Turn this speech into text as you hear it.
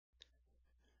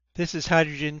This is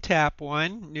hydrogen tap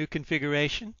 1, new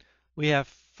configuration. We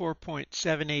have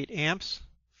 4.78 amps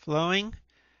flowing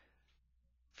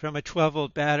from a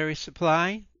 12-volt battery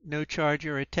supply, no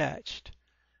charger attached.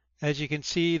 As you can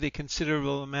see, the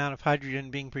considerable amount of hydrogen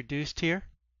being produced here.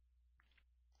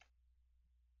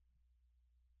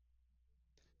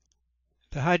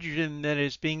 The hydrogen that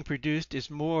is being produced is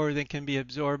more than can be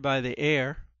absorbed by the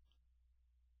air.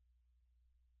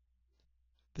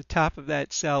 The top of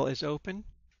that cell is open.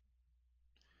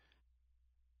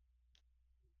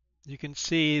 You can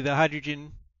see the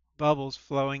hydrogen bubbles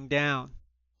flowing down.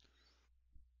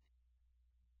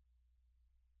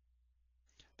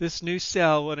 This new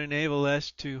cell would enable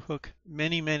us to hook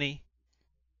many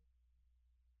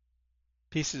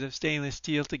pieces of stainless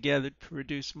steel together to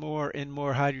produce more and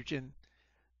more hydrogen.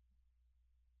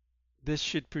 This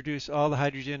should produce all the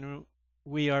hydrogen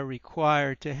we are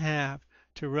required to have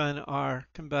to run our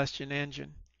combustion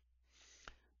engine.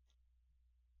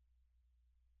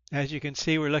 As you can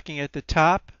see, we're looking at the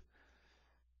top.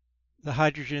 The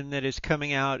hydrogen that is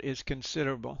coming out is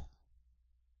considerable.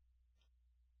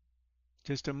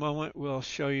 Just a moment, we'll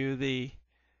show you the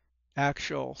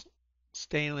actual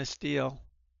stainless steel.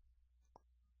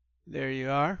 There you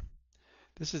are.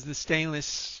 This is the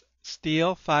stainless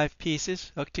steel, 5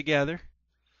 pieces hooked together.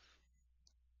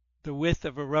 The width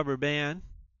of a rubber band,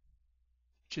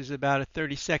 which is about a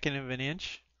 32nd of an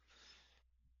inch.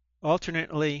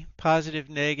 Alternately positive,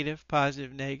 negative,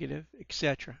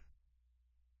 etc.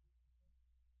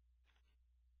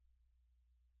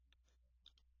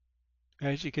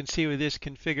 As you can see with this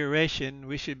configuration,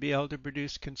 we should be able to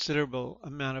produce considerable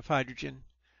amount of hydrogen,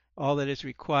 all that is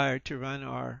required to run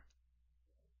our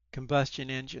combustion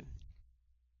engine.